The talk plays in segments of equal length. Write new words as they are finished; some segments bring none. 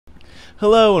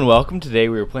Hello and welcome. Today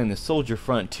we are playing the Soldier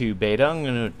Front 2 beta. I'm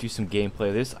going to do some gameplay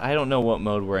of this. I don't know what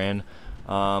mode we're in,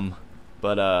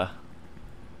 but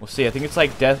we'll see. I think it's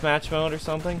like deathmatch mode or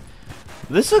something.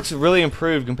 This looks really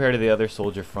improved compared to the other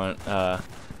Soldier Front that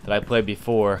I played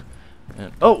before.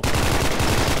 And, oh!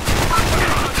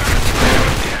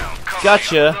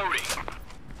 Gotcha!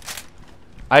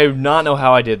 I do not know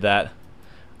how I did that.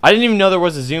 I didn't even know there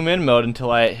was a zoom in mode until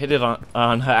I hit it on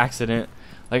accident.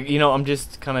 Like, you know, I'm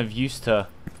just kind of used to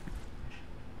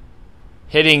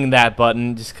hitting that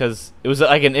button just because it was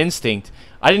like an instinct.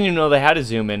 I didn't even know they had a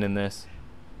zoom in this.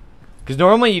 Because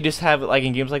normally you just have, like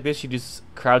in games like this, you just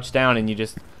crouch down and you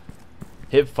just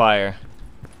hip fire.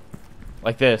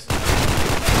 Like this.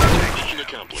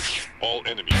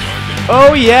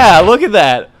 Oh yeah, look at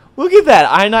that. Look at that!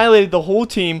 I annihilated the whole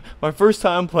team my first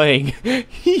time playing.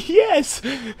 Yes,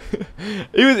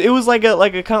 it was like a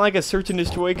kind of like a search and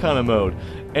destroy kind of mode,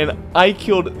 and I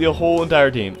killed the whole entire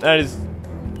team. That's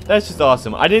just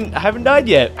awesome. I haven't died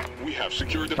yet. We have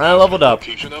secured the I leveled up.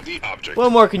 location of the object.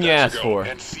 What more can you ask for?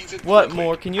 What quickly.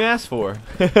 more can you ask for?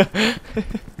 I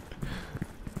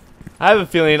have a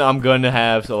feeling I'm going to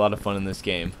have a lot of fun in this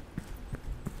game.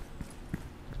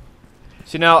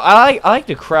 See, now I like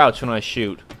to crouch when I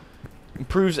shoot.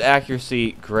 Improves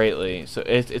accuracy greatly, so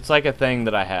it's like a thing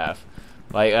that I have.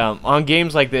 Like on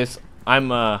games like this,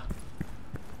 I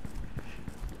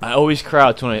always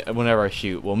crouch whenever I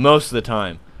shoot. Well, most of the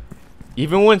time.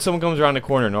 Even when someone comes around the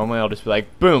corner, normally I'll just be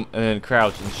like boom and then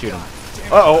crouch and shoot them.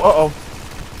 Uh oh.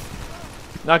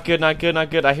 Not good. Not good.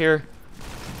 I hear.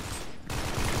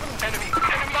 Enemy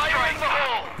fire in the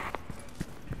hole.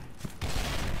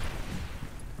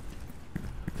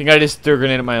 I think I just threw a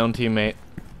grenade at my own teammate.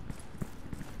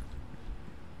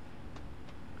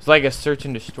 It's like a search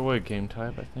and destroy game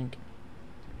type, I think.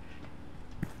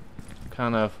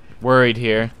 Kind of worried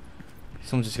here.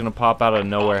 Someone's just gonna pop out of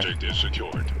nowhere. Object is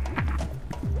secured.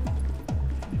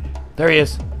 There he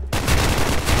is.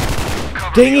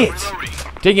 Dang it!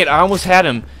 Dang it! I almost had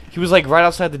him. He was like right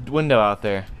outside the window out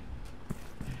there.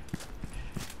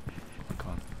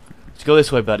 Come on. Let's go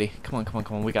this way, buddy. Come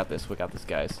on. We got this,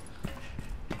 guys.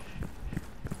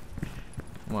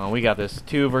 Come on, we got this.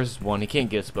 2 versus 1. He can't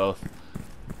get us both.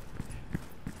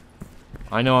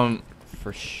 I know I'm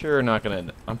for sure not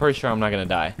gonna. I'm pretty sure I'm not gonna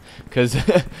die, cause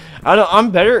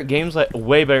I'm better at games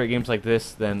way better at games like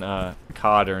this than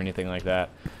COD or anything like that.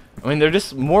 I mean, they're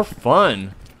just more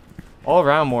fun, all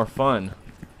around more fun.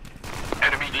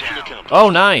 Enemy down. Oh,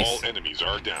 nice. All enemies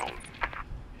are down.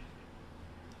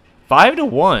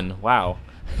 5-1. Wow,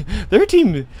 their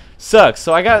team sucks.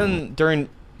 So I got in during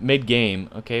mid game.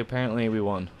 Okay, apparently we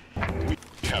won. We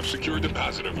have secured the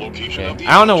positive location of the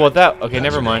I don't know what object. that. Okay,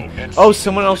 never mind. Oh,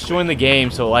 someone else joined the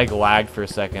game, so like lagged for a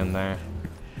second there.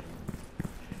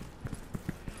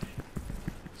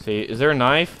 See, is there a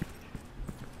knife?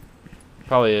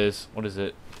 Probably is. What is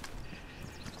it?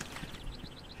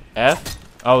 F?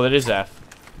 Oh, it is F.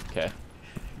 Okay.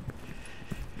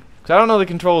 Cause I don't know the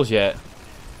controls yet.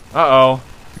 Uh-oh.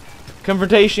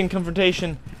 Confrontation.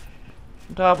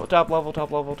 Top level.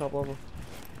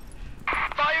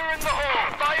 Fire in the hole!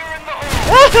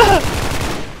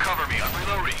 Cover me, I'm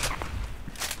reloading.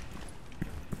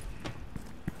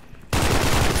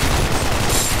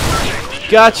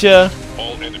 Gotcha.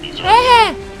 All enemies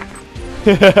are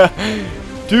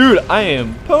Dude, I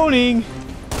am poning.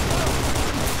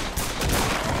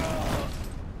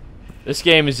 This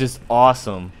game is just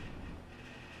awesome.